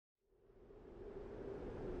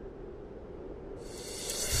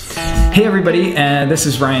Hey everybody, this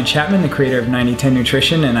is Ryan Chapman, the creator of 9010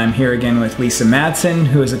 Nutrition, and I'm here again with Lisa Madsen,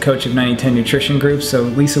 who is a coach of 9010 Nutrition Group. So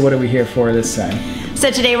Lisa, what are we here for this time?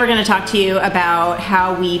 So today we're going to talk to you about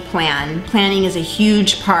how we plan. Planning is a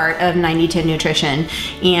huge part of 9010 Nutrition.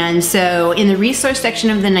 And so in the resource section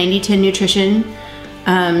of the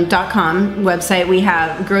 9010nutrition.com website, we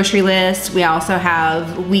have grocery lists, we also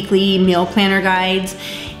have weekly meal planner guides,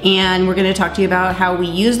 and we're going to talk to you about how we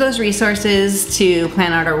use those resources to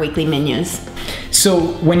plan out our weekly menus. So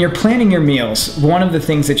when you're planning your meals, one of the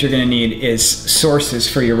things that you're going to need is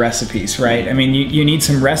sources for your recipes, right? I mean, you need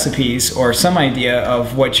some recipes or some idea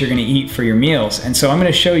of what you're going to eat for your meals. And so I'm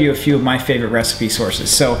going to show you a few of my favorite recipe sources.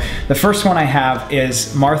 So the first one I have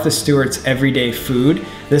is Martha Stewart's Everyday Food.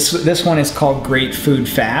 This one is called Great Food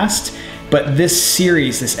Fast. But this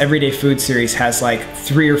series, this Everyday Food series, has like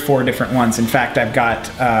 3 or 4 different ones. In fact, I've got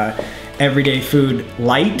Everyday Food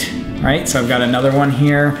Light, right? So I've got another one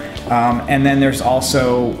here. And then there's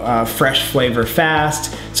also Fresh Flavor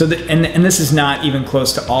Fast. So and this is not even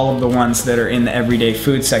close to all of the ones that are in the Everyday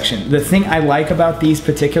Food section. The thing I like about these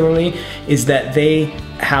particularly is that they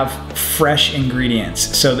have fresh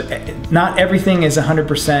ingredients. So not everything is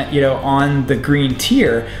 100% on the green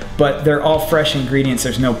tier, but they're all fresh ingredients.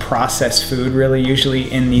 There's no processed food really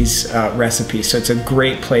usually in these recipes. So it's a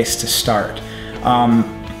great place to start.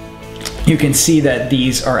 You can see that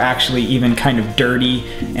these are actually even kind of dirty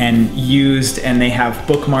and used, and they have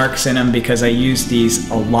bookmarks in them because I use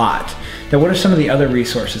these a lot. Now, what are some of the other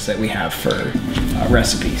resources that we have for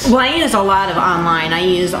recipes? Well, I use a lot of online. I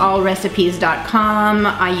use allrecipes.com.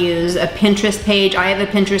 I use a Pinterest page. I have a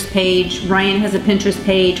Pinterest page. Ryan has a Pinterest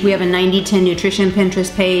page. We have a 9010 Nutrition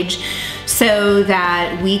Pinterest page, so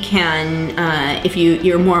that we can, if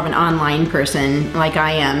you're more of an online person like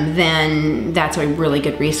I am, then that's a really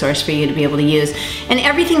good resource for you to be able to use. And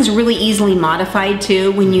everything's really easily modified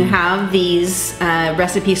too. When you have these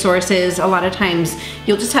recipe sources, a lot of times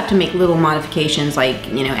you'll just have to make little modifications, like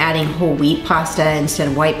adding whole wheat pasta instead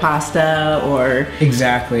of white pasta, or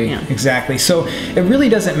exactly. So it really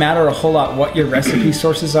doesn't matter a whole lot what your recipe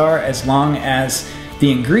sources are, as long as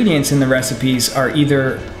the ingredients in the recipes are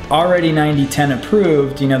either already 9010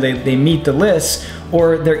 approved, they meet the list,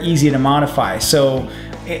 or they're easy to modify. So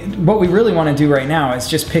what we really want to do right now is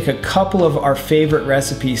just pick a couple of our favorite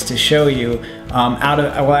recipes to show you.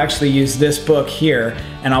 I will actually use this book here,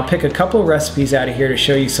 and I'll pick a couple of recipes out of here to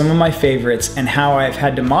show you some of my favorites and how I've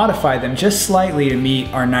had to modify them just slightly to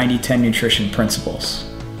meet our 9010 nutrition principles.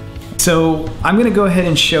 So I'm going to go ahead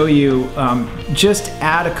and show you, just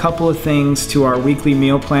add a couple of things to our weekly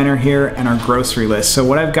meal planner here and our grocery list. So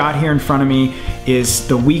what I've got here in front of me is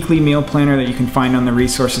the weekly meal planner that you can find on the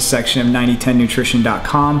resources section of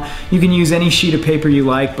 9010nutrition.com. You can use any sheet of paper you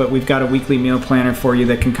like, but we've got a weekly meal planner for you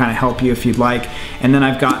that can kind of help you if you'd like. And then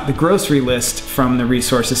I've got the grocery list from the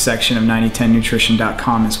resources section of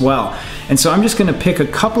 9010nutrition.com as well. And so I'm just going to pick a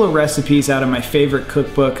couple of recipes out of my favorite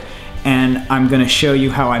cookbook, and I'm going to show you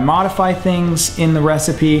how I modify things in the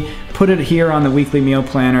recipe, put it here on the weekly meal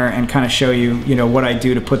planner, and kind of show you, what I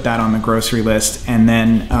do to put that on the grocery list, and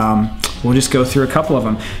then we'll just go through a couple of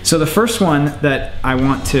them. So the first one that I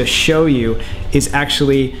want to show you is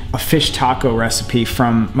actually a fish taco recipe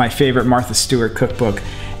from my favorite Martha Stewart cookbook.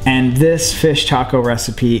 And this fish taco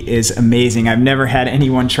recipe is amazing. I've never had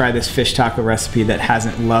anyone try this fish taco recipe that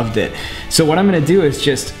hasn't loved it. So what I'm gonna do is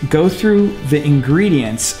just go through the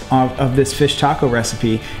ingredients of this fish taco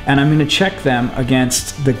recipe, and I'm gonna check them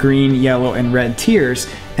against the green, yellow, and red tiers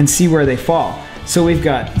and see where they fall. So we've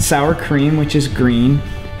got sour cream, which is green.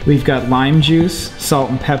 We've got lime juice, salt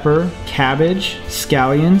and pepper, cabbage,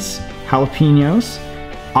 scallions, jalapenos,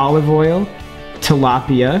 olive oil,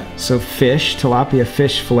 tilapia, so fish, tilapia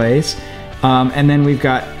fish fillets, and then we've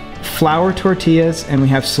got flour tortillas, and we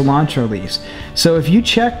have cilantro leaves. So if you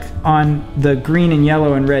check on the green and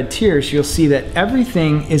yellow and red tiers, you'll see that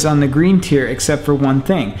everything is on the green tier except for one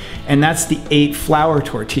thing, and that's the 8 flour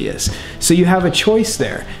tortillas. So you have a choice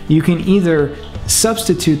there. You can either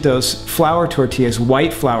substitute those flour tortillas,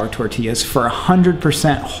 white flour tortillas, for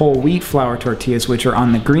 100% whole wheat flour tortillas, which are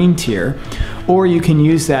on the green tier, or you can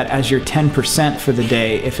use that as your 10% for the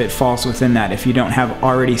day if it falls within that, if you don't have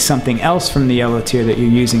already something else from the yellow tier that you're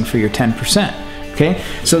using for your 10%. Okay,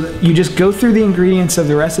 so you just go through the ingredients of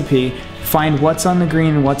the recipe, find what's on the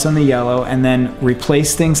green and what's on the yellow, and then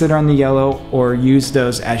replace things that are on the yellow or use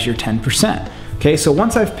those as your 10%. Okay, so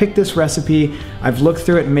once I've picked this recipe, I've looked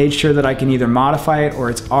through it and made sure that I can either modify it or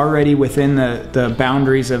it's already within the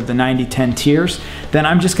boundaries of the 90-10 tiers, then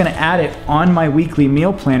I'm just gonna add it on my weekly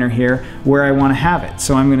meal planner here where I wanna have it.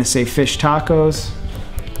 So I'm gonna say fish tacos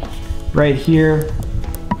right here.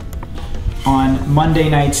 on Monday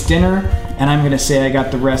night's dinner, and I'm gonna say I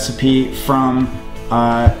got the recipe from,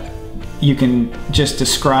 you can just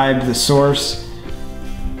describe the source,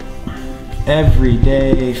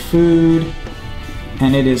 Everyday Food,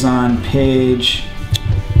 and it is on page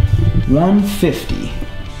 150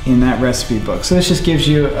 in that recipe book. So this just gives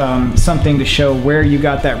you something to show where you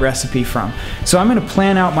got that recipe from. So I'm gonna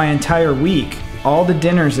plan out my entire week, all the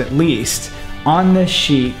dinners at least, on this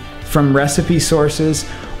sheet from recipe sources,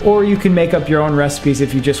 or you can make up your own recipes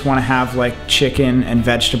if you just wanna have like chicken and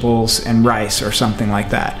vegetables and rice or something like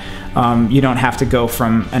that. You don't have to go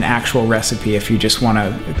from an actual recipe if you just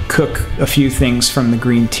wanna cook a few things from the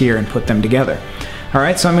green tier and put them together. All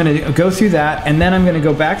right, so I'm gonna go through that, and then I'm gonna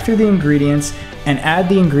go back through the ingredients and add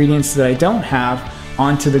the ingredients that I don't have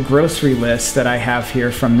onto the grocery list that I have here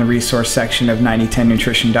from the resource section of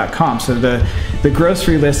 9010nutrition.com. So the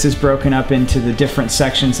grocery list is broken up into the different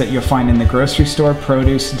sections that you'll find in the grocery store: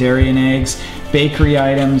 produce, dairy and eggs, bakery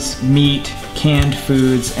items, meat, canned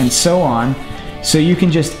foods, and so on. So you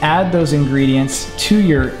can just add those ingredients to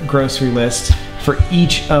your grocery list for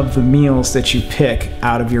each of the meals that you pick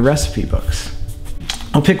out of your recipe books.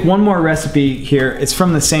 I'll pick one more recipe here. It's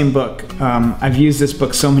from the same book. I've used this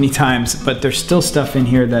book so many times, but there's still stuff in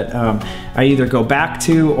here that I either go back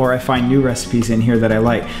to or I find new recipes in here that I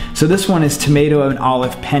like. So this one is tomato and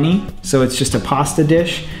olive penne. So it's just a pasta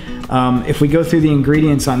dish. If we go through the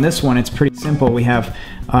ingredients on this one, it's pretty simple. We have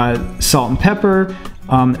salt and pepper,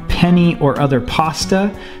 penne or other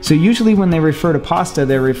pasta. So usually when they refer to pasta,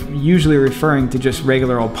 they're usually referring to just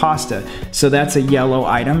regular old pasta. So that's a yellow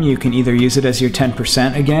item. You can either use it as your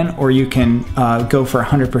 10% again, or you can go for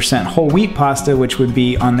 100% whole wheat pasta, which would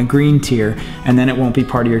be on the green tier, and then it won't be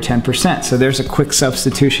part of your 10%. So there's a quick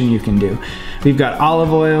substitution you can do. We've got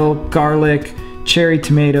olive oil, garlic, cherry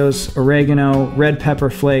tomatoes, oregano, red pepper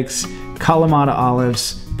flakes, Kalamata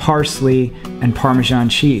olives, parsley, and Parmesan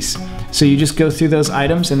cheese. So you just go through those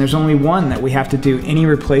items, and there's only one that we have to do any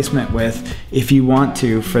replacement with if you want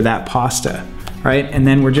to for that pasta, right? And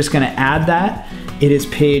then we're just gonna add that. It is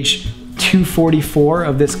page 244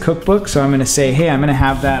 of this cookbook. So I'm gonna say, hey, I'm gonna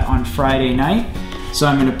have that on Friday night. So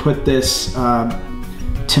I'm gonna put this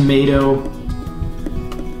tomato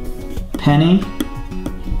penne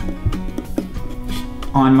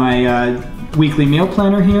on my weekly meal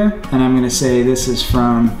planner here. And I'm gonna say this is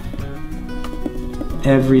from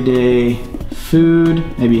Everyday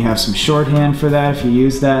Food. Maybe you have some shorthand for that if you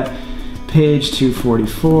use that. Page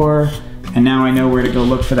 244. And now I know where to go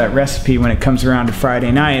look for that recipe when it comes around to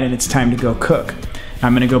Friday night and it's time to go cook.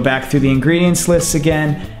 I'm gonna go back through the ingredients lists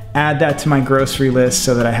again, add that to my grocery list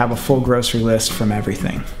so that I have a full grocery list from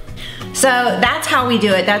everything. So that's how we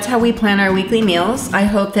do it. That's how we plan our weekly meals. I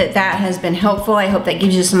hope that that has been helpful. I hope that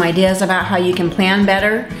gives you some ideas about how you can plan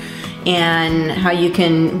better and how you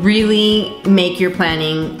can really make your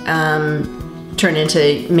planning turn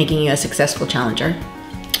into making you a successful challenger.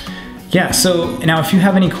 Yeah, so now if you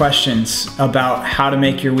have any questions about how to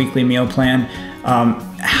make your weekly meal plan,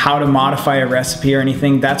 how to modify a recipe or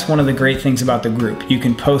anything, that's one of the great things about the group. You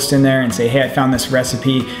can post in there and say, hey, I found this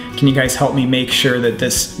recipe. Can you guys help me make sure that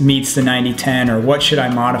this meets the 90-10, or what should I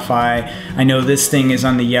modify? I know this thing is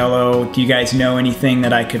on the yellow. Do you guys know anything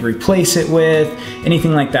that I could replace it with?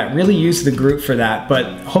 Anything like that. Really use the group for that. But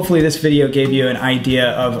hopefully this video gave you an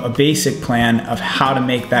idea of a basic plan of how to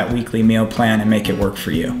make that weekly meal plan and make it work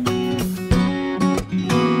for you.